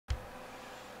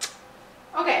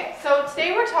so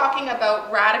today we're talking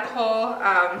about radical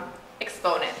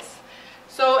exponents.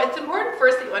 So it's important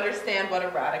first that you understand what a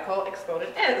radical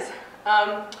exponent is.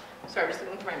 Sorry, I'm just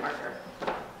looking for my marker.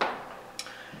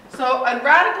 So a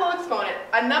radical exponent,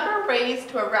 a number raised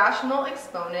to a rational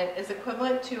exponent is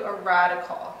equivalent to a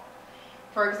radical.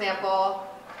 For example,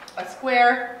 a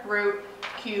square, root,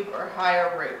 cube, or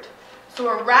higher root. So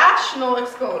a rational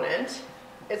exponent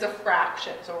is a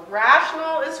fraction. So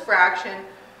rational is fraction,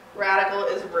 radical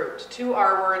is root. Two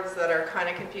R words that are kind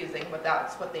of confusing, but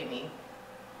that's what they mean.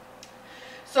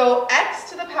 So x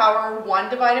to the power 1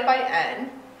 divided by n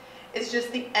is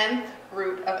just the nth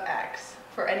root of x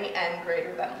for any n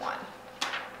greater than 1.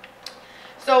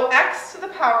 So x to the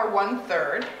power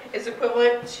 1/3 is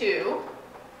equivalent to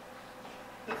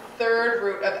the third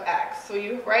root of x. So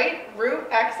you write root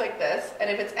x like this, and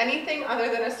if it's anything other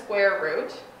than a square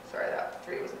root, sorry, that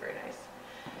 3 wasn't very nice,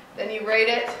 then you write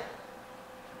it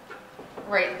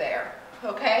right there,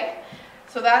 okay?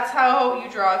 So that's how you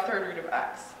draw a third root of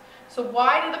x. So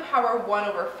y to the power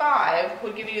 1/5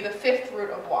 would give you the fifth root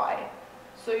of y.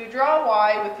 So you draw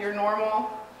y with your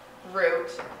normal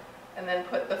root, and then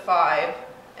put the 5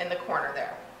 in the corner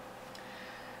there.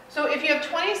 So if you have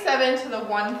 27 to the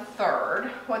 1/3,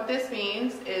 what this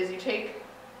means is you take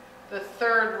the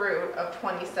third root of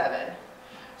 27.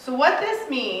 So what this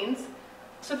means,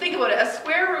 so think about it, a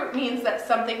square root means that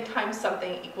something times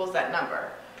something equals that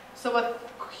number. So a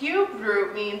cubed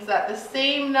root means that the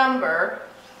same number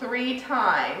 3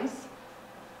 times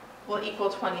will equal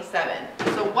 27.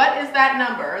 So what is that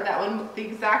number? That one, the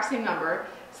exact same number,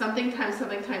 something times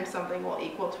something times something will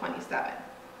equal 27.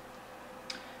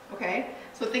 Okay,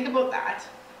 so think about that.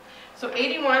 So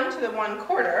 81 to the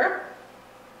 1/4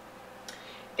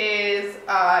 is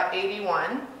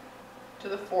 81 to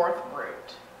the 4th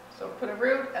root. So put a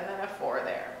root and then a 4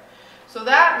 there. So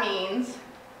that means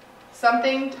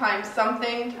something times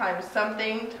something times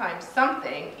something times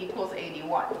something equals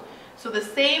 81. So the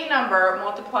same number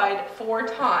multiplied 4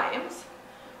 times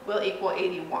will equal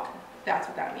 81. That's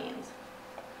what that means.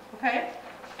 Okay?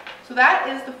 So that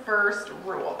is the first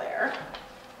rule there.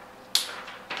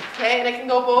 Okay, and it can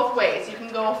go both ways. You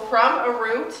can go from a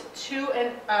root to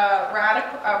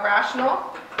a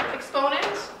rational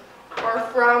exponent, or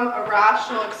from a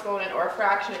rational exponent or a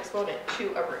fraction exponent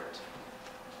to a root.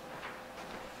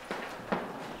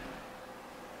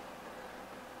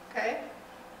 Okay?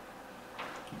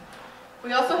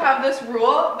 We also have this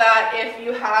rule that if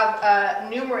you have a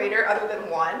numerator other than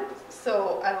 1,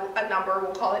 so a number,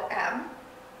 we'll call it m,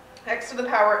 x to the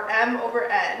power m over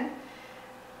n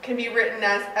can be written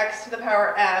as x to the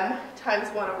power m times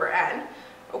 1/n.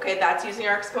 Okay, that's using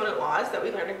our exponent laws that we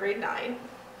learned in grade 9,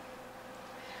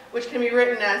 which can be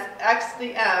written as x to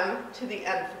the m to the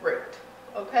nth root.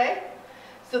 Okay?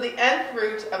 So the nth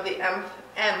root of the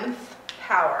mth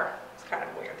power. It's kind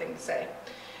of a weird thing to say.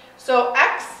 So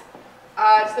x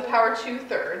to the power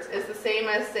 2/3 is the same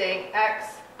as saying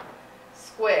x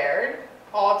squared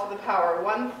all to the power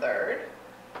 1/3.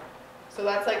 So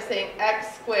that's like saying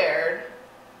x squared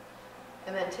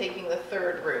and then taking the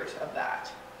third root of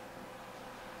that.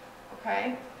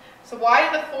 Okay? So y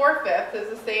to the 4/5 is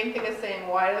the same thing as saying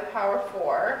y to the power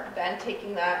 4, then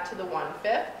taking that to the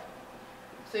 1/5.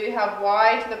 So you have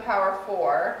y to the power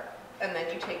 4, and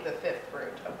then you take the fifth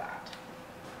root of that.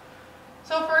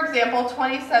 So for example,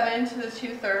 27 to the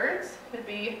 2/3 would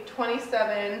be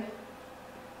 27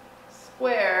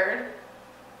 squared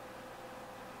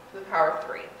to the power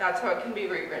 3. That's how it can be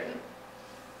rewritten.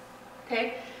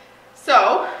 Okay?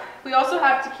 So we also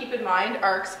have to keep in mind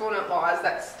our exponent laws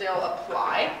that still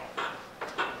apply,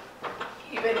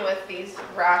 even with these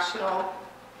rational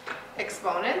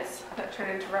exponents that turn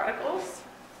into radicals.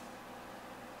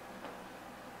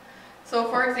 So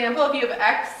for example, if you have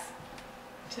x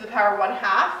to the power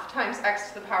 1/2 times x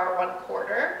to the power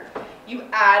 1/4, you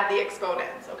add the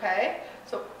exponents, okay?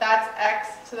 So that's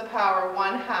x to the power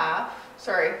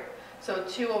 1/2, so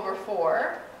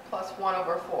 2/4 plus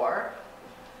 1/4.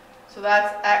 So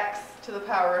that's x to the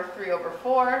power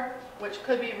 3/4, which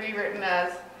could be rewritten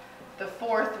as the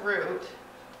 4th root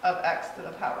of x to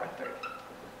the power 3.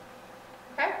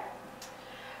 Okay?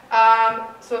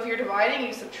 So if you're dividing,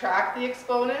 you subtract the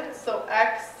exponents. So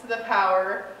x to the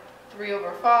power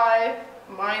 3/5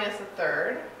 minus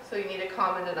 1/3. So you need a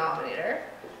common denominator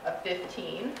of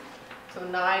 15. So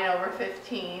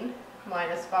 9/15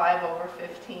 minus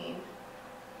 5/15.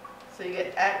 So you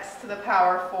get x to the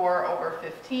power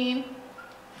 4/15,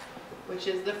 which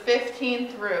is the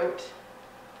 15th root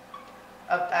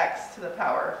of x to the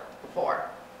power 4.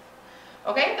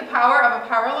 Okay, the power of a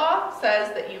power law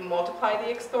says that you multiply the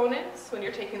exponents when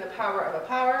you're taking the power of a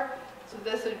power. So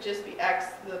this would just be x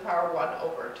to the power 1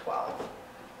 over 12,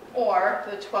 or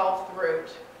the 12th root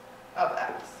of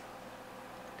x.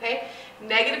 Okay?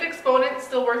 Negative exponents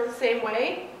still work the same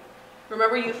way.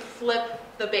 Remember, you flip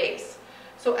the base.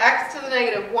 So x to the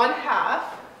negative 1/2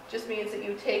 just means that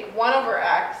you take 1 over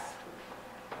x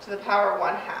to the power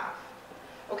 1/2.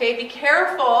 Okay, be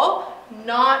careful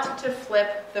not to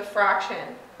flip the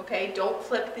fraction. Okay, don't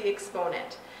flip the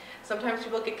exponent. Sometimes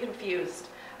people get confused,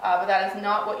 but that is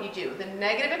not what you do. The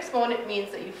negative exponent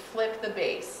means that you flip the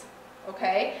base,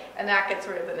 okay, and that gets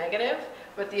rid of the negative,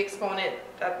 but the exponent,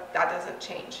 that doesn't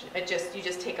change. You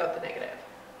just take out the negative.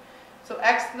 So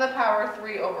x to the power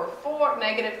 3 over 4,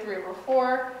 negative 3 over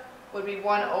 4 would be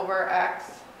 1 over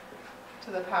x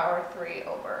to the power 3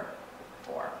 over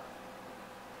 4.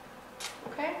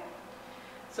 Okay?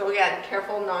 So again,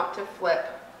 careful not to flip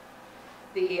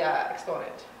the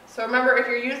exponent. So remember, if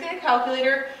you're using a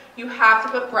calculator, you have to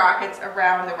put brackets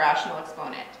around the rational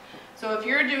exponent. So if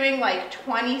you're doing like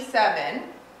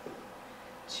 27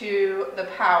 to the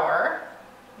power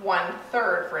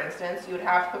 1/3, for instance, you would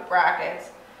have to put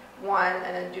brackets 1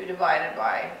 and then do divided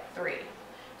by 3.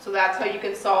 So that's how you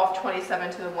can solve 27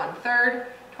 to the 1/3,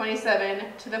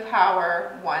 27 to the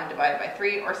power 1 divided by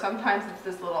 3, or sometimes it's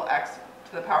this little x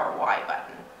to the power y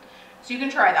button. So you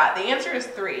can try that. The answer is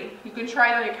 3. You can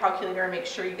try it on your calculator and make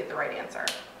sure you get the right answer.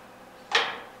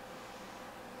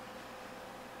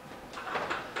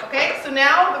 Okay, so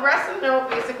now the rest of the note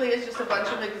basically is just a bunch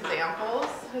of examples,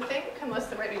 I think, unless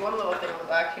there might be one little thing on the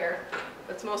back here,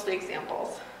 but it's mostly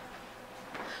examples.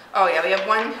 Oh yeah, we have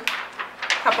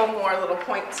couple more little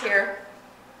points here.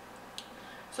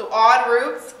 So odd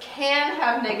roots can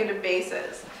have negative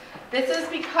bases. This is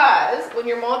because when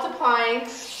you're multiplying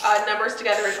numbers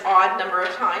together an odd number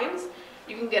of times,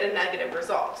 you can get a negative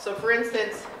result. So for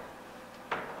instance,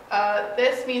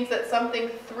 this means that something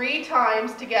 3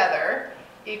 times together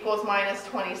equals minus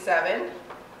 27.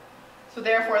 So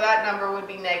therefore that number would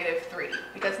be negative 3.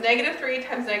 Because negative 3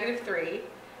 times negative 3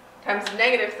 times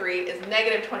negative 3 is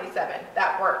negative 27.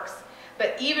 That works.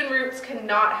 But even roots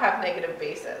cannot have negative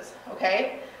bases.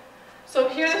 Okay? So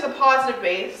here there's a positive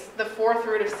base, the 4th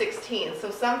root of 16.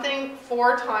 So something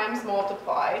 4 times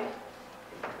multiplied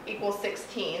equals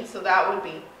 16. So that would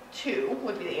be 2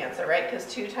 would be the answer, right?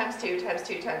 Because 2 times 2 times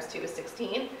 2 times 2 is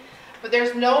 16. But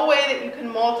there's no way that you can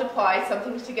multiply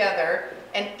something together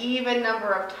an even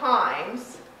number of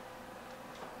times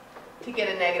to get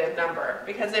a negative number.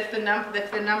 Because if the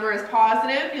number is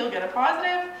positive, you'll get a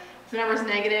positive. If the number is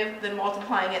negative, then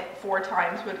multiplying it 4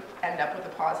 times would end up with a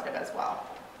positive as well.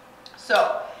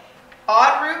 So,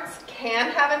 odd roots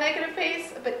can have a negative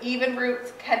base, but even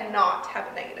roots cannot have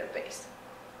a negative base.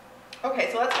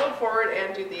 Okay, so let's go forward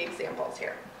and do the examples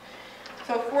here.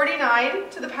 So 49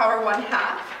 to the power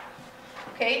 1/2.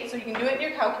 Okay, so you can do it in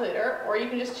your calculator, or you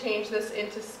can just change this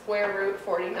into square root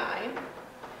 49.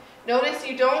 Notice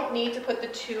you don't need to put the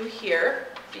 2 here,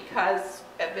 because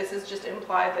this is just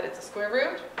implied that it's a square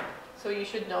root. So you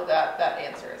should know that that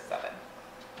answer is 7.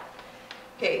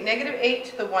 Okay, negative 8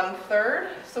 to the 1/3.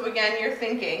 So again, you're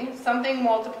thinking something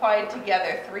multiplied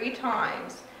together 3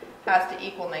 times has to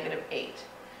equal negative 8.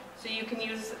 So you can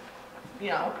use,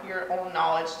 your own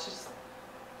knowledge to just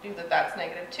do that that's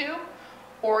negative 2.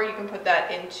 Or you can put that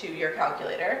into your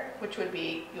calculator, which would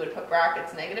be, you would put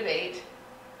brackets negative 8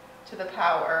 to the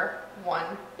power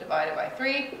 1 divided by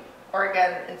 3. Or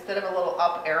again, instead of a little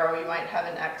up arrow, you might have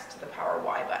an x to the power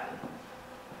y button.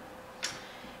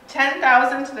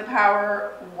 10,000 to the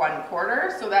power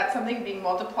 1/4. So that's something being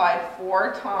multiplied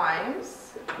 4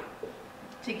 times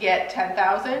to get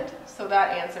 10,000. So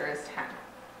that answer is 10.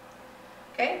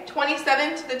 Okay,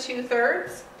 27 to the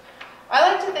 2/3.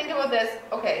 I like to think about this.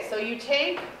 Okay, so you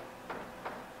take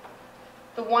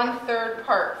the 1/3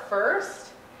 part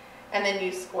first, and then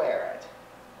you square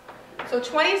it. So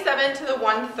 27 to the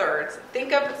 1/3.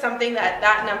 Think of something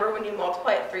that number, when you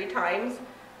multiply it 3 times,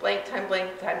 blank time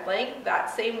blank time blank, that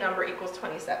same number equals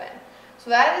 27. So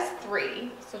that is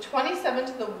 3. So 27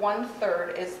 to the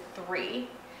 1/3 is 3.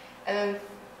 And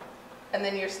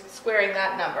then you're squaring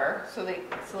that number, so the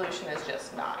solution is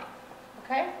just 9.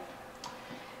 Okay?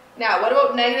 Now, what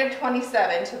about negative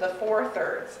 27 to the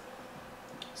 4/3?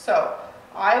 So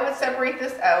I would separate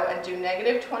this out and do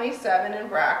negative 27 in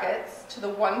brackets to the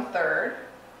 1/3,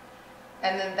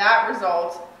 and then that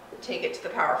result, take it to the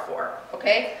power 4.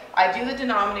 Okay? I do the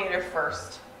denominator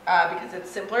first because it's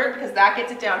simpler, because that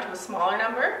gets it down to a smaller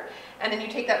number, and then you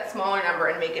take that smaller number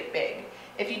and make it big.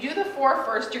 If you do the 4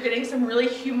 first, you're getting some really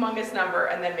humongous number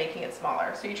and then making it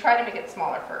smaller. So you try to make it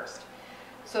smaller first.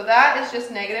 So that is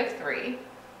just negative 3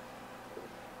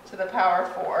 to the power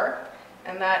 4,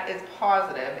 and that is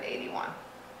positive 81.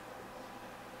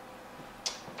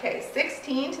 Okay,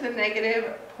 16 to the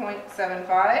negative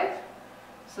 0.75.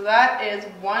 So that is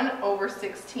 1 over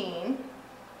 16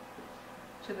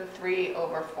 to the 3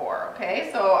 over 4. Okay,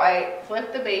 so I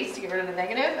flip the base to get rid of the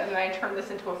negative, and then I turn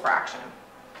this into a fraction.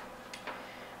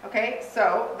 Okay,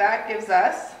 so that gives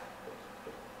us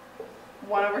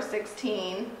 1 over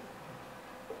 16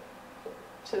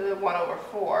 to the 1 over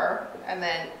 4, and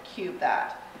then cube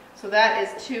that. So that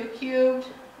is 2 cubed,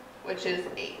 which is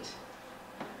 8.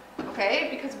 Okay,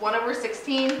 because 1 over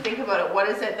 16, think about it, what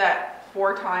is it that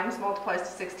 4 times multiplies to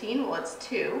 16? Well, it's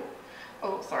 2.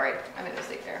 Oh, sorry, I made a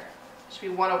mistake there. It should be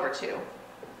 1 over 2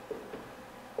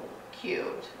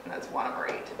 cubed, and that's 1 over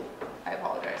 8. I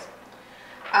apologize.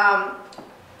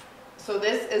 So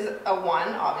this is a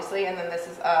 1, obviously, and then this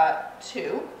is a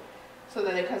 2. So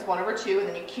then it becomes 1 over 2, and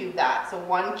then you cube that. So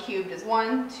 1 cubed is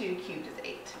 1, 2 cubed is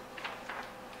 8.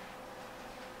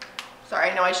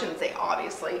 Sorry, I know I shouldn't say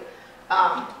obviously.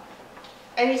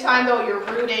 Anytime though you're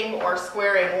rooting or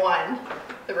squaring 1,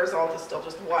 the result is still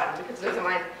just 1, because it doesn't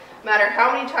matter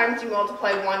how many times you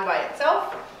multiply 1 by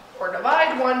itself or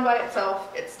divide 1 by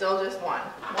itself, it's still just 1.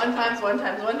 1 times 1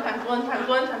 times 1 times 1 times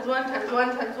 1 times 1 times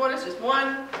 1 times 1 is just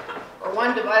 1. Or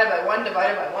 1 divided by 1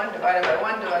 divided by 1 divided by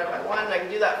 1 divided by 1. I can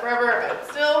do that forever. I would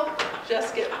still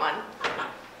just get 1.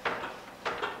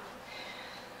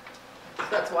 So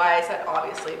that's why I said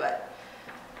obviously, but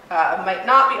it might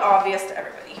not be obvious to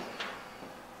everybody.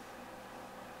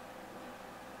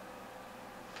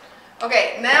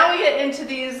 Okay, now we get into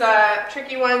these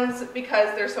tricky ones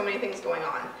because there's so many things going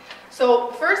on. So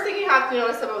first thing you have to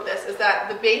notice about this is that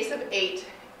the base of 8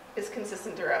 is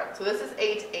consistent throughout. So this is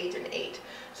 8, 8, and 8.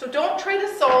 So don't try to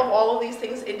solve all of these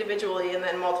things individually and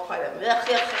then multiply them.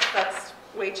 That's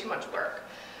way too much work.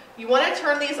 You want to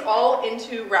turn these all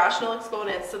into rational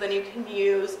exponents so then you can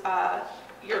use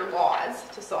your laws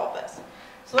to solve this.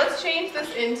 So let's change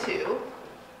this into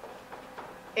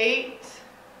 8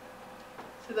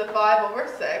 to the 5 over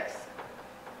 6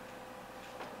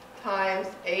 times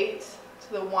 8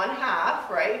 to the 1/2,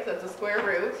 right? So that's a square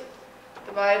root,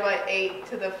 divided by 8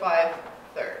 to the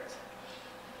 5/3.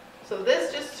 So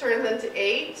this just turns into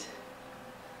 8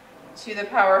 to the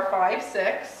power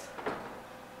 5/6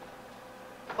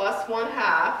 plus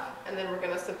 1/2, and then we're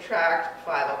going to subtract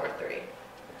 5 over 3.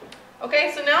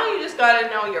 Okay, so now you just got to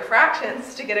know your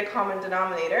fractions to get a common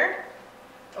denominator.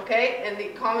 Okay, and the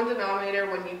common denominator,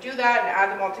 when you do that and add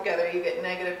them all together, you get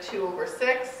negative 2 over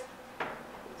 6.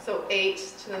 So 8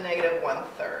 to the negative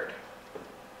 1/3.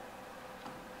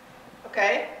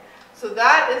 Okay, so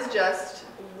that is just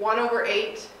 1 over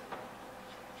 8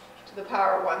 to the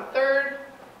power 1/3,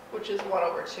 which is 1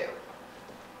 over 2.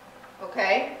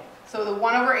 Okay, so the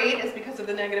 1 over 8 is because of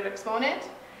the negative exponent,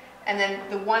 and then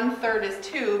the 1/3 is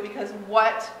 2 because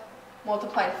what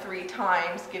multiplied 3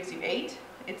 times gives you 8?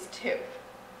 It's 2.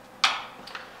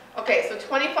 Okay, so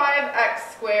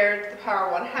 25x squared to the power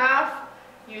 1/2.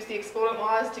 Use the exponent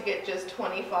laws to get just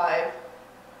 25.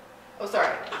 Oh,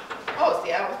 sorry. Oh,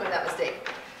 see, I almost made that mistake.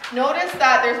 Notice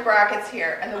that there's brackets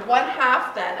here, and the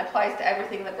 1/2 then applies to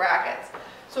everything in the brackets.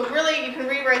 So really, you can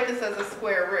rewrite this as a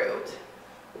square root.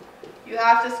 You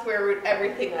have to square root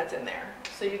everything that's in there.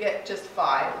 So you get just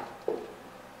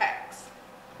 5x.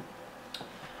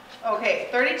 Okay,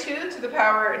 32 to the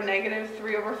power negative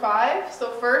 3 over 5.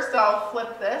 So first I'll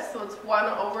flip this, so it's 1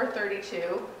 over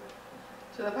 32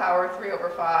 to the power 3 over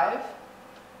 5.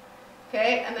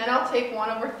 Okay, and then I'll take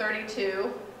 1 over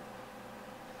 32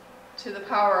 to the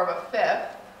power of a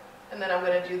 5th, and then I'm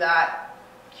going to do that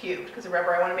cubed, because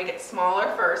remember I want to make it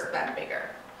smaller first, then bigger.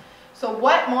 So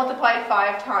what multiplied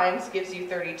 5 times gives you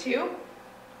 32?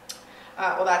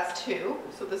 Well, that's 2.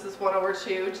 So this is 1 over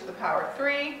 2 to the power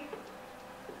 3.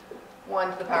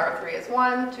 1 to the power 3 is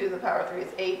 1. 2 to the power 3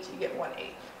 is 8. You get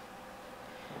 1/8.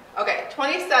 Okay,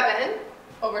 27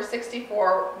 over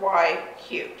 64y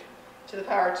cubed to the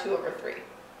power 2 over 3.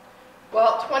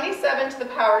 Well, 27 to the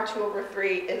power 2 over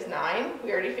 3 is 9.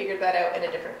 We already figured that out in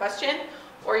a different question,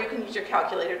 or you can use your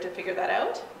calculator to figure that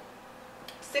out.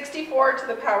 64 to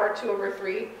the power 2 over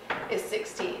 3 is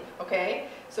 16, okay?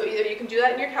 So either you can do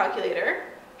that in your calculator,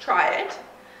 try it,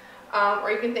 or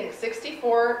you can think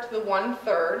 64 to the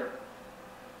 1/3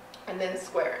 and then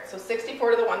square it. So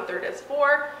 64 to the 1/3 is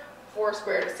 4, 4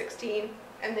 squared is 16,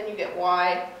 and then you get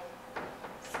y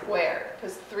squared,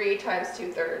 because 3 times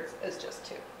 2/3 is just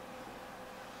 2.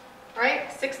 All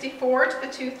right, 64 to the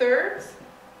 2/3.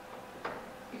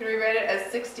 You can rewrite it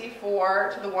as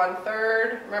 64 to the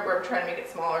 1/3. Remember, I'm trying to make it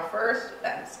smaller first,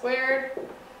 then squared.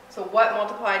 So what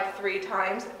multiplied 3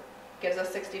 times gives us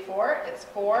 64? It's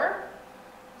 4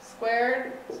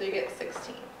 squared, so you get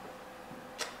 16.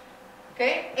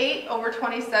 Okay, 8 over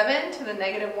 27 to the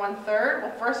negative 1/3.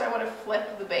 Well, first I want to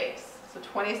flip the base. So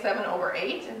 27 over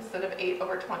 8 instead of 8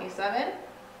 over 27.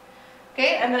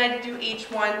 Okay, and then I do each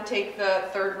one, take the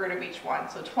third root of each one.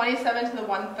 So 27 to the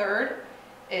 1/3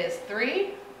 is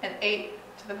 3, and 8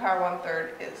 to the power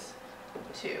 1/3 is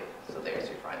 2. So there's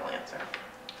your final answer.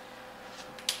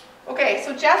 Okay,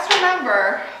 so just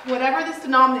remember, whatever this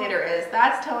denominator is,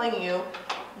 that's telling you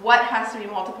what has to be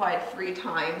multiplied 3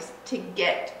 times to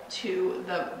get to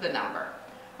the number.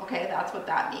 Okay, that's what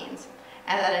that means.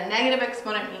 And then a negative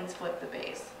exponent means flip the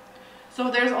base. So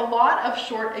there's a lot of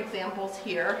short examples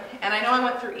here, and I know I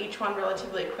went through each one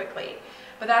relatively quickly,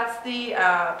 but that's the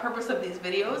purpose of these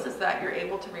videos, is that you're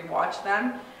able to rewatch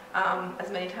them as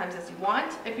many times as you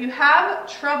want. If you have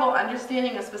trouble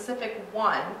understanding a specific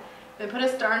one, then put a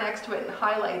star next to it and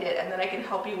highlight it, and then I can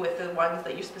help you with the ones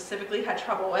that you specifically had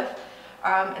trouble with,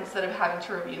 instead of having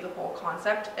to review the whole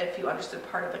concept if you understood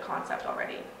part of the concept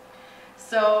already.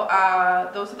 So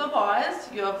those are the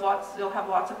laws. You'll have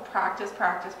lots of practice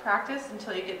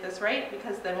until you get this right,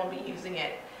 because then we'll be using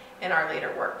it in our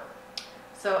later work.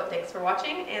 So thanks for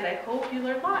watching, and I hope you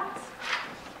learned lots.